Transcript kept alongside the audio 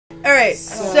Alright,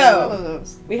 so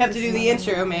we have to do the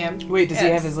intro, ma'am. Wait, does he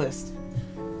have his list?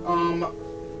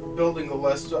 Building a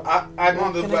list. I'm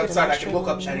on the website. I can look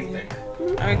up anything.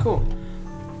 Alright, cool.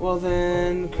 Well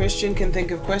then, Christian can think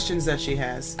of questions that she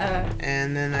has.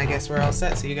 And then I guess we're all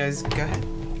set, so you guys go ahead.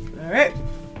 Alright.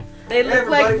 They look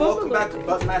like welcome back to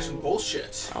Button Mashing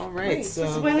Bullshit. Alright, so...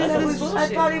 I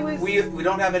thought it was... We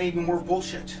don't have any more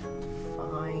bullshit.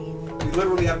 Fine. We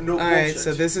literally have no bullshit. Alright,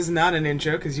 so this is not an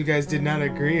intro, because you guys did not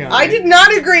agree on it. I did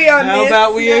not agree on this. How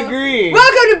about we agree?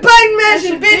 Welcome to Button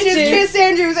Mashing Bitches Kiss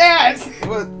Andrew's ass!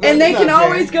 Well, And they can not fair.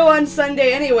 always go on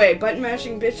Sunday anyway. Button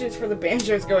Mashing Bitches for the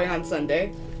Banjo's going on Sunday.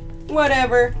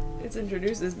 Whatever. It's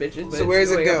introduced as bitches, but So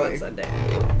where's it's it going up going? on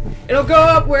Sunday. It'll go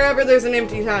up wherever there's an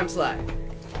empty time slot.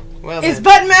 Well It's then.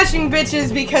 Button Mashing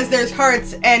Bitches because there's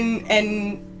hearts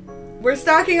and We're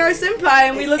stalking our senpai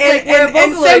and we look like we're a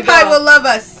and Vocaloid Senpai doll. will love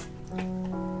us.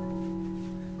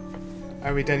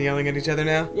 Are we done yelling at each other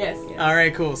now? Yes.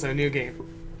 Alright, cool, so new game.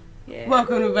 Yeah.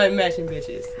 Welcome to Button Mashing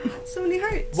Bitches. So many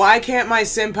hearts. Why can't my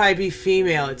senpai be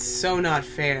female? It's so not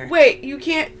fair. Wait, you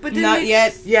can't. But then Not it-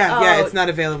 yet. Yeah, Oh. it's not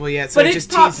available yet, so But it it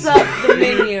just pops teases up me. the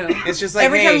menu. It's just like,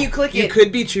 Every hey, time you click you it-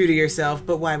 could be true to yourself,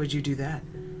 but why would you do that?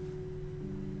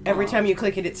 Every time you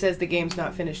click it, it says the game's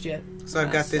not finished yet. So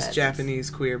I've got this Sadness. Japanese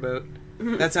queer boat.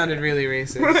 That sounded really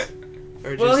racist.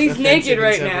 Or Well, he's offensive naked in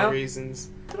right several now. Reasons.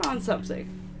 Put on something.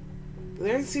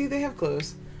 There, see, they have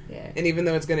clothes, Yeah. and even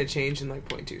though it's gonna change in like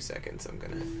 0.2 seconds, I'm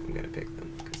gonna pick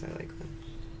them because I like them.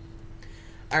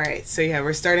 All right, so yeah,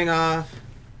 we're starting off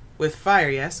with fire.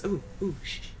 Yes. Ooh,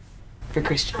 shh. For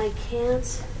Christian. I can't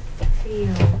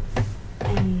feel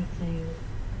anything.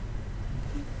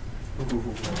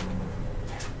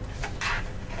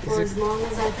 For as long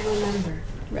as I can remember,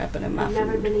 Wrapping him I've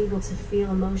never up. been able to feel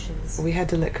emotions. We had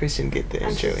to let Christian get the I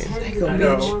intro in. pretend to go, be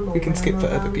bitch. normal We can when skip I'm for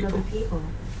other around people. people.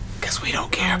 Because we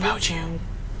don't care about you.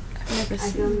 I've never I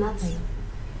seen feel this. nothing.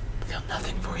 Feel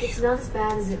nothing for It's you. not as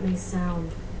bad as it may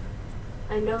sound.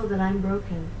 I know that I'm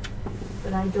broken,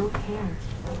 but I don't care.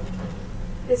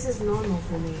 This is normal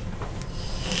for me.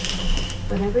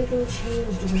 But everything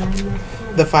changed when I met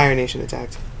him. The Fire Nation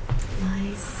attacked.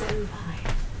 My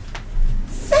senpai.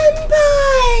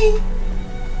 Senpai!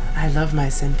 I love my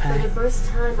For the senpai. first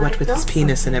time, What I with his felt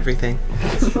penis and something. everything.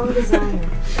 A strong desire,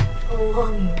 a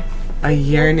longing. A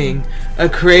yearning, a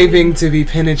craving to be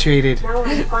penetrated. Now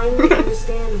I finally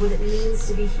understand what it means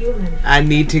to be human. I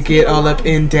need to get all up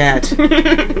in that. I'm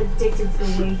addicted to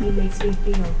the way he makes me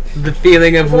feel. The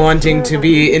feeling of wanting to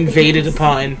be invaded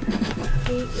upon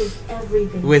He is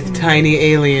everything with to me. tiny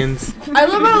aliens I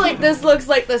love how like this looks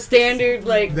like the standard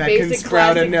like that basic can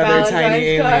sprout classic another Valentine's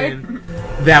tiny card. alien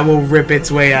that will rip its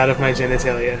way out of my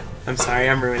genitalia. I'm sorry,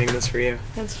 I'm ruining this for you.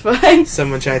 That's fine.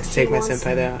 Someone tried to take my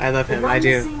senpai though. I love But him, not I in the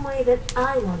do. same way that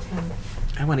I want him.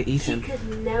 I want to eat She him.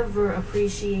 could never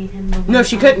appreciate him the way No,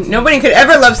 she I couldn't. do. Nobody could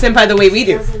ever love Senpai the way we She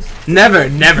do. doesn't Never,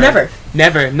 never. Never.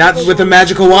 Never. Not with a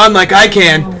magical wand like I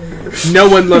can. No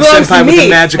one loves Belongs to senpai with me. a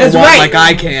magical That's wand right. like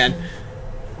I can.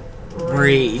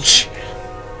 Rage.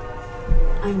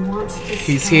 I want to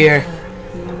He's stop here. her.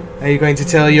 Are you going to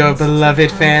tell your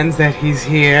beloved fans that he's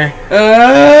here?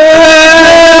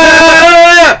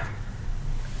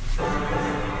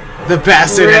 The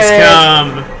bastard has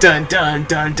come! Dun dun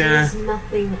dun dun. There's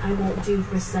nothing I won't do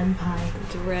for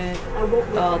Senpai. Dread. I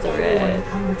won't let All the anyone red.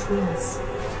 come between us.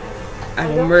 I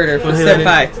will don't murder care for what Senpai.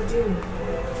 I have to do.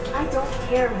 I don't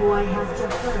care who I have to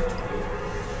hurt.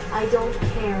 I don't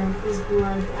care whose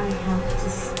blood I have to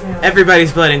spill.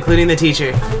 Everybody's blood, including the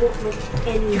teacher. I won't let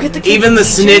anyone. You get the Even the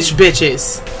snitch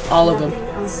bitches. All of them. Nothing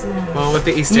else matters. Well, with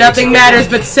the Easter Nothing eggs. matters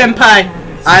but Senpai.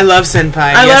 I love Senpai.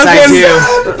 I yes, love I him.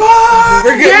 do.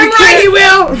 We're good. Damn right he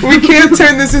will! We can't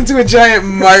turn this into a giant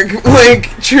Mark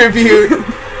like tribute.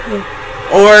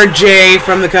 Or Jay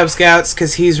from the Cub Scouts,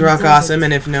 because he's rock awesome,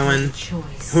 and if no one...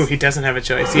 Choice. Ooh, he doesn't have a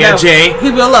choice. Yeah, No, Jay, He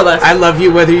will love us. I love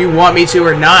you whether you want me to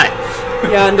or not.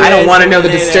 Yandere I don't want to know the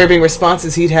Terminator. disturbing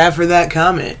responses he'd have for that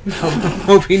comment.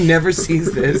 Hope he never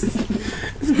sees this.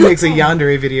 He makes a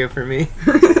Yandere video for me.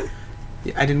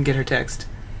 Yeah, I didn't get her text.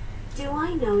 Do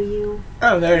I know you?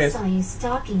 Oh, there it I is. saw you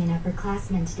stalking an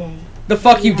upperclassman today. The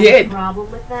fuck you have a did. problem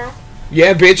with that?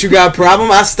 Yeah, bitch, you got a problem?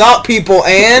 I stalk people,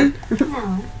 and...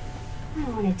 No. I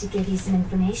wanted to give you some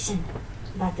information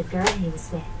about the girl he was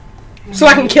with. Her So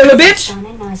I can name kill a is bitch?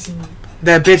 Mashin.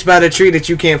 That bitch by the tree that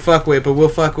you can't fuck with, but we'll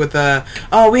fuck with,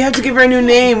 oh, we have to give her a new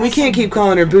name. We can't keep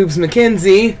calling her Boobs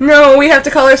Mackenzie. No, we have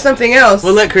to call her something else.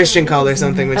 We'll let Christian call her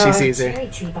something when she sees her. Cherry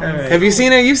tree by Alright. Have you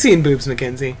seen her? You've seen Boobs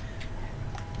Mackenzie.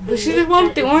 Was she the one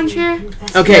with the orange hair?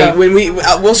 Okay, Yeah. when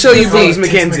we'll show you Boobs Tits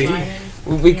Mackenzie.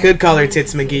 McGee. We could call her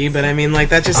Tits McGee, but I mean, like,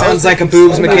 that just sounds like a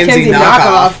Boobs Mackenzie Mackenzie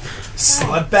knockoff. knockoff.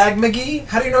 Slut bag McGee?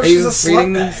 How do you know Are she's you a slut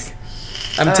reading bag? this?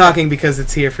 I'm talking because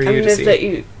it's here for I you to missed see. that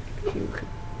you.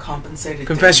 Compensated.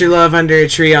 Confess your love under a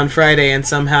tree on Friday, and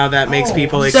somehow that makes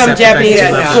people accept Some the fact Japanese that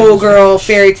you love them. schoolgirl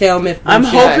fairy tale myth. I'm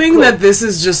bullshit. hoping Cool. that this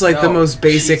is just like the No, most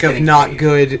basic she's of getting not paid.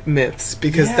 good myths,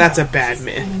 because Yeah. that's a bad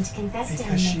myth. Planning to confess to him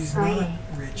Because next she's not Friday.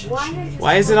 rich Why and are she you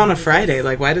Why is it on a Friday?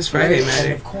 Like, why does Friday And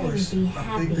matter? of course, Be a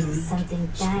happy big if something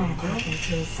bad happened to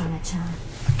his Sana-chan.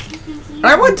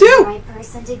 I would too.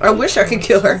 I wish I could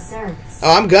kill her.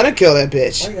 Oh, I'm gonna kill that Why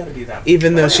bitch. you gotta be that?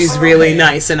 Even though she's really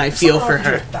nice and I feel for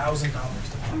her. $1,000.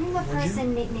 I'm the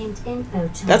person nicknamed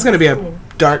Info-chan. That's gonna be a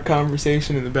dark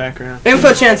conversation in the background.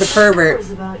 Info-chan's a pervert.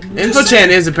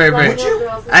 Info-chan is a pervert.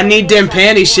 I need them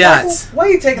panty shots. Why are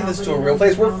you taking this to a real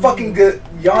place? We're fucking good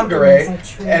Yandere,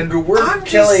 and we're I'm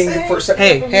just killing saying. for.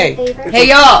 Hey, hey. Hey,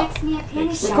 y'all.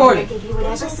 Recording.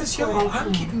 What's up with y'all?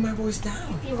 I'm keeping my voice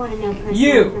down. If you want to know personal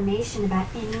You. information about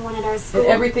anyone at our school, And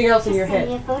everything else in just your send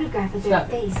me head. a photograph of their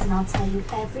Stop it. face and I'll tell you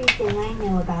everything I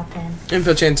know about them.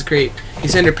 Info-chan's a creep. You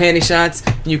send her panty shots,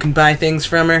 you can buy things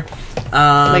from her. Like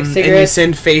and you cigarettes?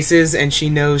 send faces, and she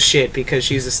knows shit because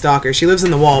she's a stalker. She lives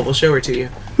in the wall. We'll show her to you.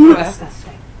 Disgusting.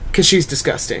 Because she's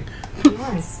disgusting. You're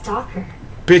a stalker.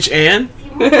 Bitch, Ann? If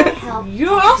you want my help,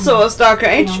 You're also a stalker, I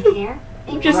ain't don't you? care.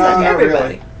 You just No, like not everybody.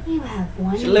 really. You have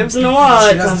one. She lives in the wall.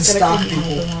 She It's doesn't gonna stalk come-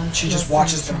 people. She just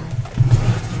watches them.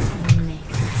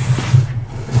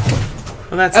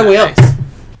 Well, that's I not will. nice.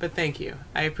 But thank you.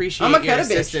 I appreciate I'ma your cut a bitch.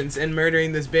 assistance in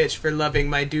murdering this bitch for loving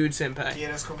my dude senpai.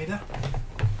 ¿Quieres comida?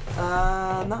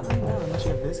 Not right now, unless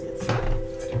you have biscuits.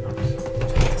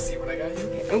 See what I got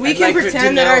you? We I'd can like her to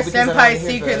pretend that know our because I don't senpai hear the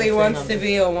secretly thing wants on to this.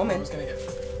 be a woman. What's gonna get?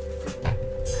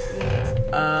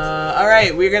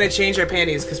 Alright, we're gonna change our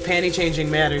panties, because panty changing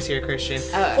matters here, Christian.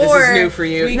 This Or is new for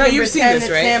you. we No, can you've seen pretend this,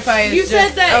 that right? Senpai is You said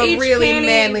just that a each really panty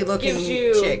manly looking gives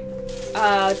you chick.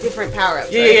 different power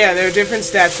ups. Yeah, there are different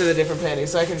stats to the different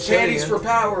panties, so I can show Panties you. for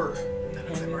power. None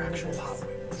of them are actual hot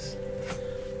wings.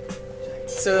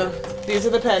 So, these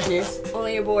are the panties.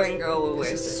 Only a boring girl will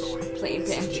wear such plain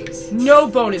panties. No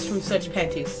bonus from such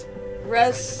panties.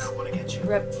 Rest I want to get you.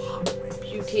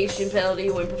 reputation penalty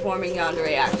when performing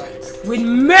yandere actions.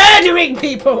 When murdering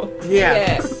people!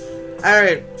 Yeah.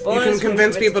 Alright, you Bonus can when convince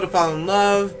convinced- people to fall in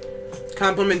love,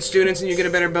 compliment students and you get a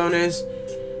better bonus.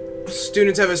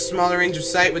 Students have a smaller range of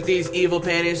sight with these evil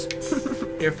panties.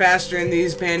 You're faster in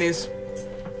these panties.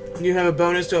 You have a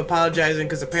bonus to apologizing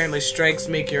because apparently strikes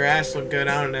make your ass look good.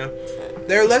 I don't know.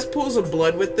 There are less pools of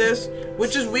blood with this,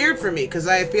 which is weird for me because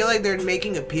I feel like they're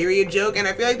making a period joke, and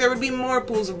I feel like there would be more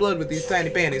pools of blood with these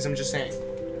tiny panties. I'm just saying.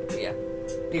 Yeah.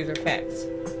 These are facts.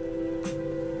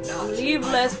 Leave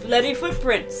less bloody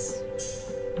footprints.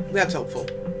 That's helpful.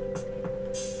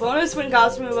 Bonus when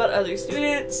gossiping about other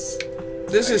students.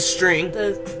 This is string.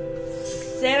 The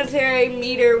sanitary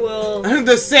meter will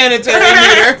The sanitary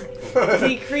meter.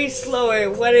 decrease slower.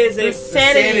 What is it?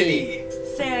 Sanity.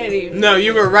 Sanity. No,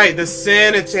 you were right. The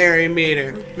sanitary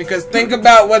meter. Because think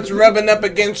about what's rubbing up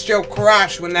against your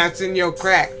crotch when that's in your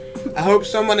crack. I hope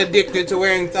someone addicted to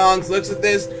wearing thongs looks at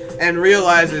this and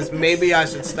realizes maybe I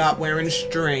should stop wearing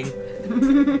string.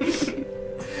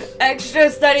 Extra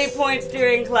study points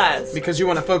during class. Because you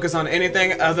want to focus on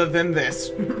anything other than this.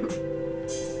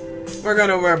 We're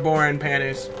gonna wear boring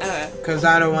panties. Because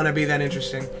I don't want to be that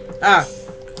interesting.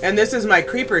 And this is my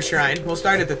creeper shrine. We'll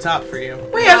start at the top for you.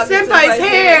 We have Senpai's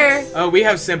hair! Oh, we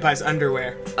have Senpai's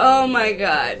underwear. Oh my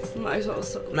god.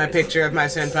 My picture of my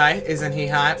senpai, isn't he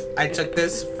hot? I took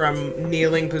this from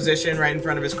kneeling position right in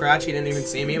front of his crotch. He didn't even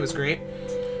see me. It was great.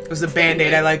 It was a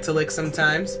band-aid I like to lick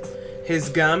sometimes. His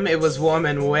gum, it was warm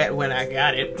and wet when I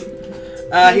got it.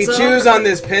 He chews on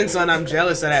this pencil, and I'm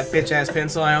jealous of that bitch-ass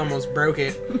pencil. I almost broke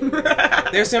it.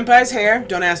 There's Senpai's hair.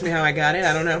 Don't ask me how I got it.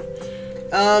 I don't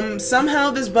know.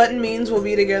 Somehow this button means we'll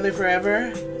be together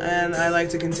forever, and I like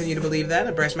to continue to believe that.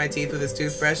 I brush my teeth with his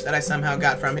toothbrush that I somehow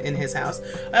got from in his house.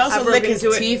 I also lick his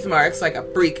teeth marks like a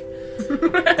freak.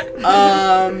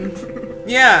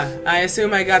 Yeah, I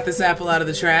assume I got this apple out of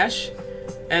the trash,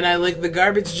 and I licked the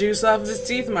garbage juice off of his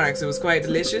teeth marks. It was quite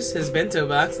delicious. His bento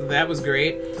box, that was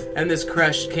great. And this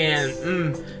crushed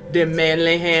can, them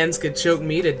manly hands could choke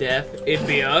me to death. It'd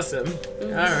be awesome.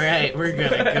 Alright, we're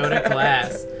gonna go to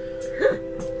class.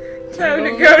 Time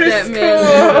to go to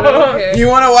school! You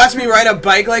wanna watch me ride a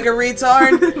bike like a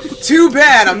retard? Too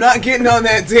bad, I'm not getting on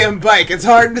that damn bike. It's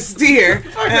hard to steer,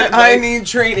 and I need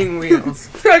training wheels.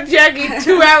 Took Jackie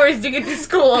 2 hours to get to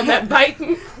school on that bike.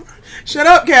 Shut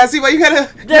up, Cassie. Why you gotta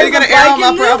air all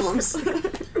my bike in problems?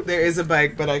 There is a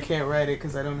bike, but I can't ride it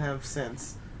because I don't have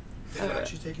sense. Did I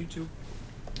actually take you to?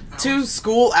 2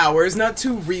 school hours, not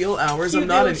 2 real hours. I'm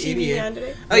not an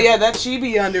idiot. Oh yeah, that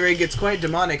Chibi Yandere gets quite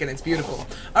demonic and it's beautiful.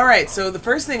 Alright, so the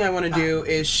first thing I want to do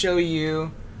is show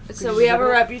you... So we have a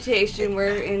reputation,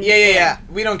 we're in... Yeah.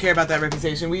 We don't care about that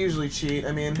reputation. We usually cheat.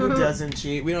 I mean, who doesn't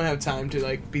cheat? We don't have time to,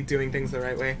 like, be doing things the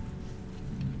right way.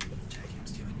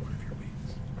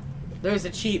 There's a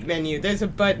cheat menu. There's a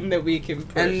button that we can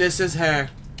push. And this is her.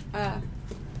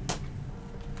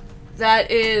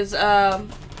 That is,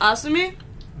 Asumi?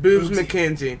 Boobs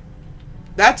McKenzie.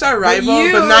 That's our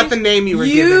rival, but not the name you were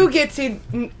given. You get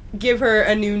to give her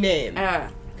a new name.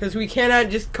 Because we cannot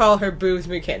just call her Boobs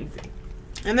McKenzie.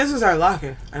 And this is our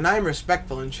locker, and I am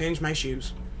respectful and change my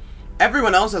shoes.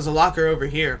 Everyone else has a locker over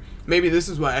here. Maybe this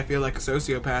is why I feel like a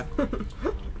sociopath.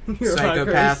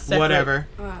 Psychopath, whatever.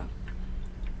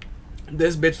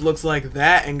 This bitch looks like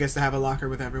that and gets to have a locker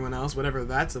with everyone else, whatever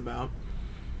that's about.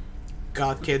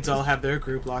 Goth kids all have their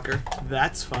group locker.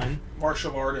 That's fun.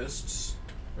 Martial artists.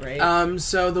 Right.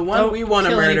 So the one we want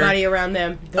to murder... anybody around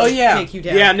them. Oh, yeah. Take you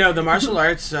down. Yeah, no, the martial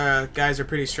arts guys are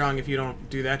pretty strong if you don't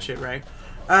do that shit right.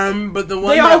 But the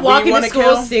one they all walk into into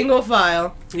school single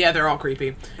file. Yeah, they're all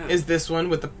creepy. Is this one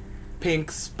with the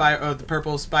pink the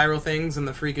purple spiral things and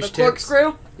the freakish tips? The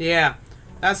corkscrew? Yeah.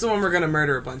 That's the one we're gonna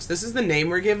murder a bunch. This is the name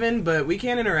we're given, but we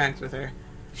can't interact with her.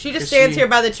 She just stands here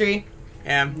by the tree.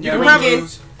 Yeah. You can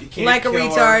probably, like a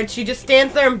retard, she just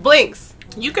stands there and blinks.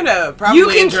 You can probably You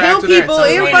can kill interact with her people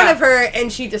in front of her,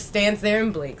 and she just stands there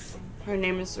and blinks. Her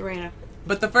name is Serena.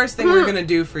 But the first thing we're gonna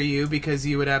do for you, because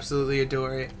you would absolutely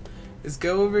adore it, is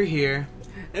go over here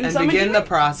and begin the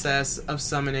process of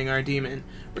summoning our demon.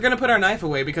 We're gonna put our knife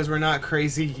away because we're not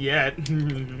crazy yet.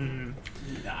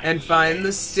 And find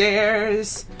the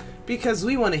stairs because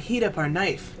we want to heat up our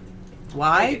knife.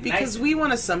 Why? Because we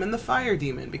want to summon the fire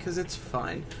demon because it's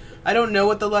fun. I don't know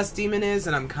what the lust demon is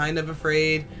and I'm kind of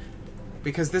afraid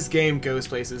because this game goes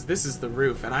places. This is the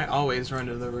roof and I always run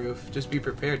to the roof. Just be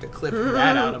prepared to clip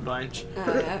that out a bunch.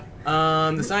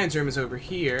 The science room is over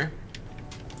here.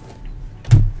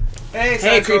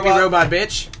 Hey, creepy robot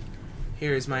bitch.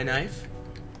 Here is my knife.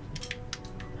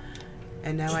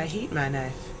 And now I heat my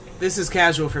knife. This is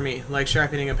casual for me, like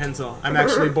sharpening a pencil. I'm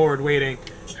actually bored waiting.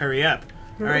 Hurry up.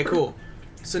 Alright, cool.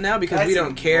 So now, because we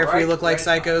don't care if we look like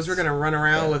psychos, we're gonna run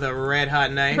around with a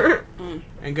red-hot knife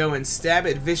and go and stab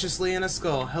it viciously in a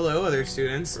skull. Hello, other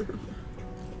students.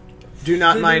 Do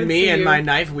not mind me and my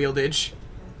knife wieldage.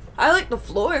 I like the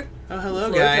floor. Oh,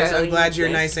 hello, guys. I'm glad you're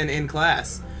nice and in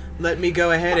class. Let me go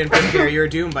ahead and prepare your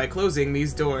doom by closing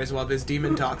these doors while this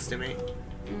demon talks to me.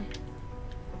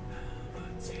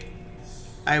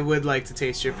 I would like to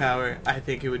taste your power. I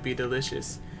think it would be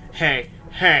delicious. Hey.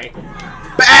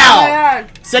 BOW!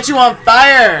 Set you on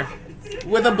fire!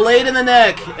 With a blade in the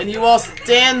neck, and you all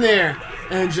stand there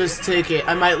and just take it.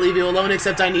 I might leave you alone,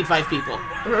 except I need 5 people.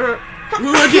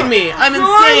 Look at me, I'm insane!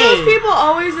 Are those people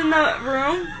always in that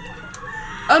room?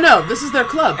 Oh no, this is their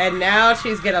club. And now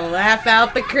she's gonna laugh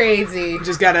out the crazy.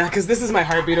 Just gotta, cause this is my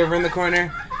heartbeat over in the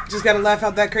corner. Just gotta laugh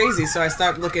out that crazy, so I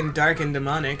start looking dark and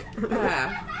demonic.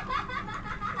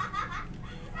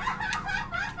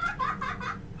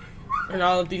 And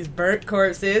all of these burnt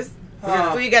corpses.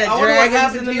 We gotta drag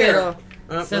them to the middle.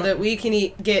 So that we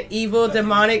can get evil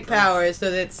demonic powers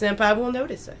so that Senpai will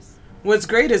notice us. What's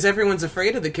great is everyone's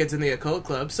afraid of the kids in the occult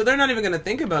club, so they're not even gonna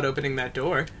think about opening that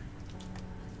door.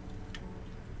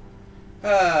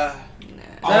 The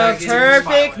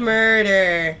perfect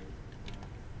murder.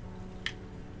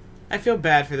 I feel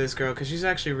bad for this girl because she's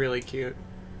actually really cute.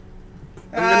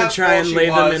 I'm gonna try and lay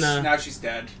them in a... Now she's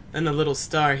dead. And a little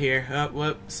star here. Oh,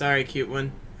 whoop. Sorry, cute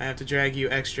one. I have to drag you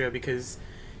extra because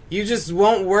you just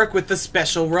won't work with the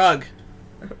special rug.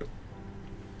 I'm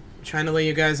trying to lay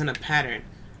you guys in a pattern.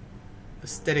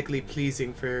 Aesthetically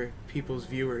pleasing for people's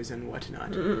viewers and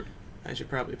whatnot. I should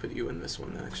probably put you in this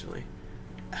one, actually.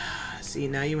 See,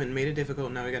 now you made it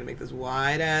difficult. Now we gotta make this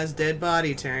wide-ass dead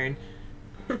body turn.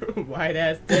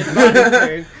 Wide-ass dead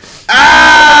body turn.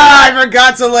 I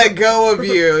forgot to let go of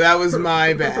you. That was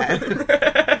my bad.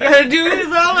 Gotta do this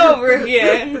all over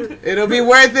again. It'll be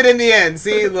worth it in the end.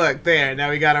 See, look, there.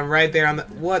 Now we got him right there on the...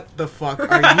 What the fuck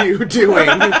are you doing?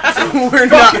 We're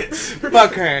not...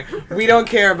 Fuck her. We don't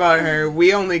care about her.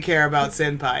 We only care about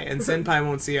Senpai. And Senpai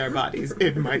won't see our bodies.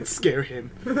 It might scare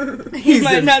him. He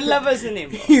might not love us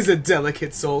anymore. He's a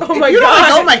delicate soul. Oh my you god!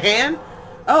 Don't hold my hand?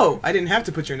 Oh, I didn't have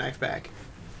to put your knife back.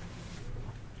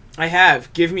 I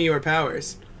have. Give me your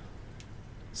powers.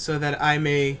 So that I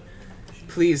may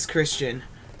please Christian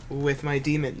with my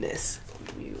demonness.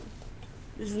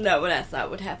 This is not what I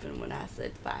thought would happen when I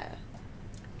said fire.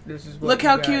 This is what Look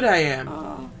how cute I am.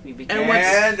 Oh, you be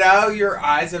And now your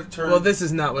eyes have turned. Well, this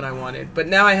is not what I wanted. But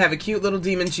now I have a cute little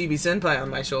demon chibi senpai on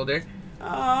my shoulder.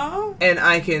 Aww. And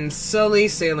I can sully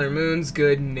Sailor Moon's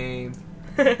good name.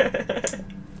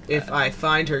 If I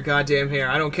find her goddamn hair.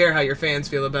 I don't care how your fans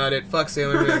feel about it. Fuck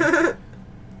Sailor Moon.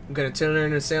 I'm gonna turn her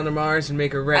into Sailor Mars and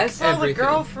make her wreck I saw everything. the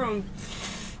girl from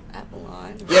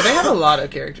Avalon. Yeah, they have a lot of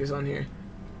characters on here.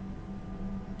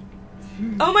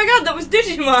 Oh my god, that was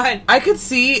Digimon! I could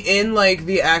see in, like,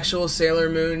 the actual Sailor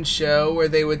Moon show where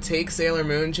they would take Sailor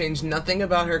Moon, change nothing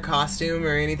about her costume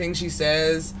or anything she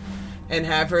says, and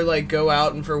have her, like, go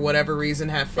out and for whatever reason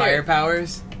have fire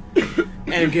powers.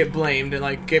 And get blamed and,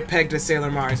 like, get pegged to Sailor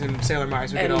Mars, and Sailor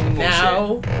Mars would get all the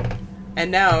bullshit.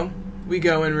 And now, we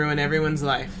go and ruin everyone's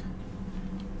life.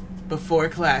 Before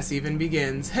class even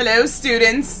begins. Hello,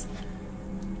 students!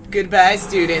 Goodbye,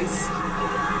 students.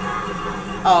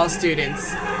 All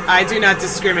students. I do not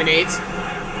discriminate.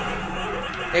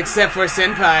 Except for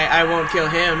Senpai, I won't kill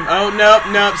him. Oh, nope,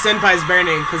 Senpai's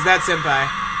burning, because that's Senpai.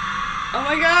 Oh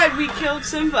my god, we killed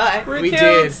Senpai. We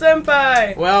killed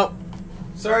Senpai. Well,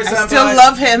 sorry, I Senpai. still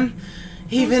love him,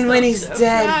 even when he's so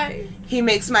dead. bright. He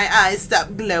makes my eyes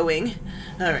stop glowing.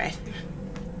 Alright.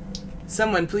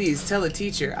 Someone please tell a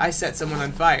teacher I set someone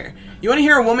on fire. You want to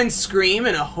hear a woman scream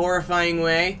in a horrifying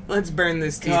way? Let's burn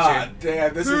this teacher. God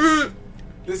damn, this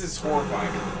is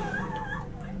horrifying.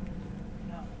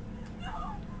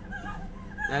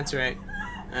 That's right.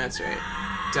 That's right.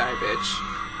 Die, bitch.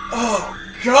 Oh,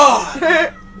 God!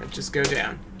 Now just go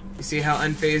down. You see how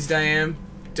unfazed I am?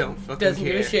 Don't fucking Doesn't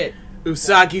care. give a shit.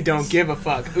 Usagi don't give a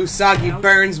fuck. Usagi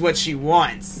burns what she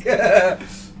wants.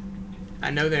 I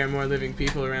know there are more living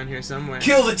people around here somewhere.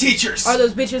 Kill the teachers! Are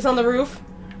those bitches on the roof?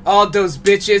 All those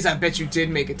bitches, I bet you did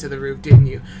make it to the roof, didn't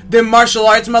you? Them martial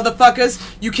arts motherfuckers,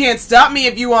 you can't stop me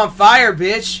if you on fire,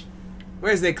 bitch.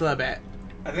 Where's they club at?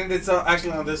 I think it's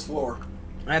actually on this floor.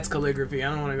 That's calligraphy. I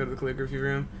don't want to go to the calligraphy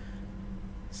room.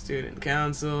 Student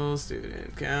council,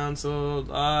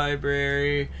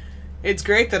 library. It's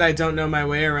great that I don't know my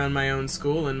way around my own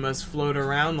school and must float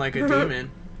around like a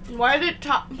demon. Why did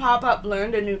pop up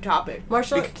learn a new topic?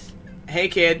 Martial arts. Hey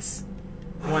kids,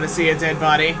 want to see a dead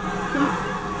body?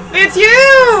 It's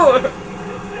you!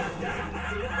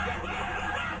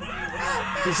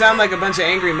 You sound like a bunch of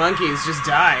angry monkeys. Just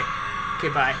die. Okay,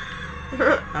 bye.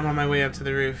 I'm on my way up to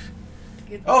the roof.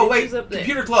 Oh, wait,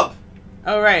 computer club.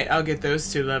 Alright, I'll get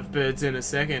those two lovebirds in a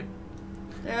second.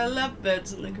 There are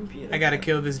lovebirds in the computer. I gotta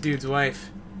kill this dude's wife.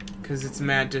 Cause it's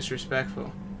mad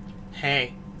disrespectful.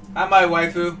 Hey. Hi, my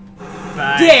waifu.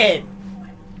 Bye. Dead!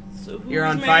 So who's You're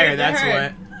on married fire, to that's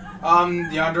her? what.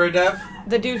 Yandere Dev?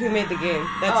 The dude who made the game.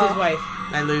 That's his wife.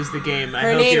 I lose the game. I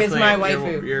Her hope name your is my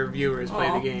waifu. Your viewers play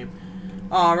the game.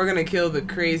 Aw, we're gonna kill the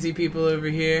crazy people over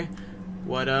here.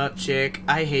 What up, chick?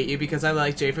 I hate you because I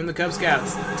like Jay from the Cub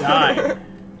Scouts. Die.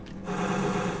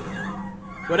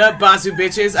 What up, Basu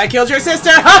bitches? I killed your sister!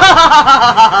 At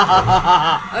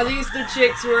least the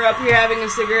chicks were up here having a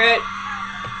cigarette.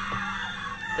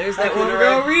 There's that one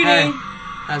girl reading. Hey,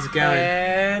 how's it going?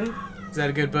 And Is that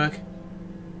a good book?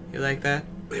 You like that?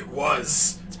 It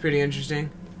was. It's pretty interesting.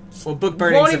 Well, book won't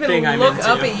burning's a even thing I'm look into.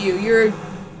 up at you. You're a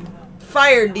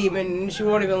fire demon, and she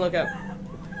won't even look up.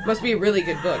 Must be a really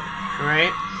good book.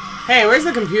 Right? Hey, where's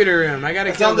the computer room? I gotta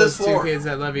It's kill on this those two floor. kids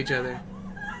that love each other.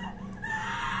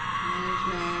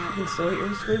 I can still hear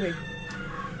her screaming.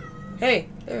 Hey,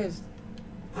 there's...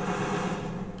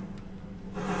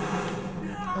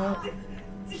 Oh,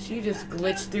 she just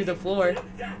glitched through the floor.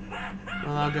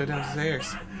 Well, I'll go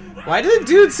downstairs. Why do the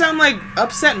dudes sound like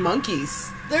upset monkeys?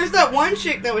 There's that one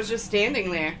chick that was just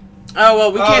standing there. Oh,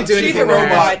 well, we can't do she's anything a with her.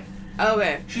 robot.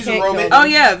 Okay. She's Can't a robot. kill Oh,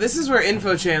 yeah, this is where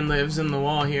InfoChan lives in the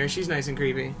wall here. She's nice and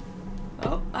creepy.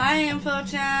 Oh, I am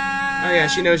Info-chan. Oh, yeah,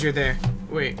 she knows you're there.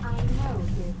 Wait. I know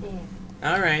you're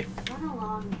there. Alright, Run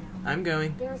along now. I'm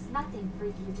going. There's nothing for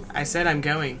you to say. I said I'm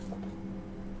going.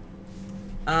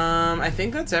 I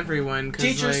think that's everyone. 'Cause,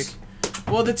 Teachers. like,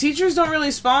 well, the teachers don't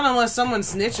really spawn unless someone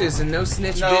snitches, and no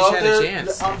snitch No, bitch had a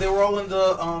chance. they were all in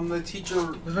the teacher.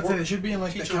 I was about to say, they should be in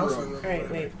like the Teacher counseling room. room.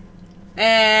 Alright,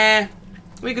 wait.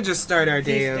 We could just start our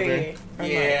day These over. three are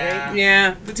mine, Yeah. right?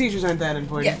 Yeah, the teachers aren't that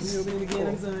important. Yes. Can we open it again?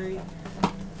 I'm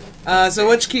sorry. So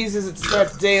which keys is it to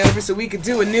start the day over so we could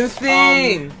do a new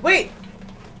thing? Wait!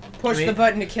 Push Wait. the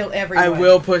button to kill everyone. I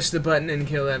will push the button and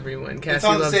kill everyone. Cassie It's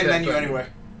on the loves same that menu button. anyway.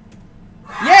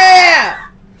 Yeah!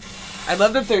 I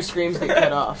love that their screams get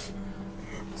cut off.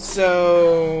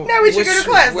 So Now we should go to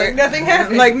class like nothing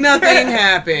happened. Like nothing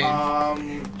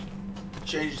happened.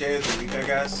 Change day of the week, I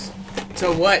guess.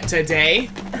 To what, today?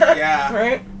 Yeah.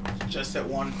 Right? Just at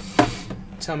 1.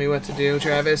 Tell me what to do,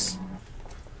 Travis.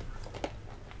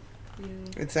 you.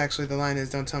 It's actually, the line is,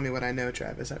 don't tell me what I know,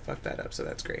 Travis. I fucked that up, so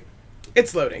that's great.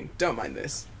 It's loading. Don't mind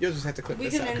this. You'll just have to clip We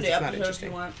this can out end because the it's not episode if you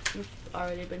interesting. want. It's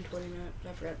already been 20 minutes.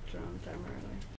 I forgot to turn on the timer earlier.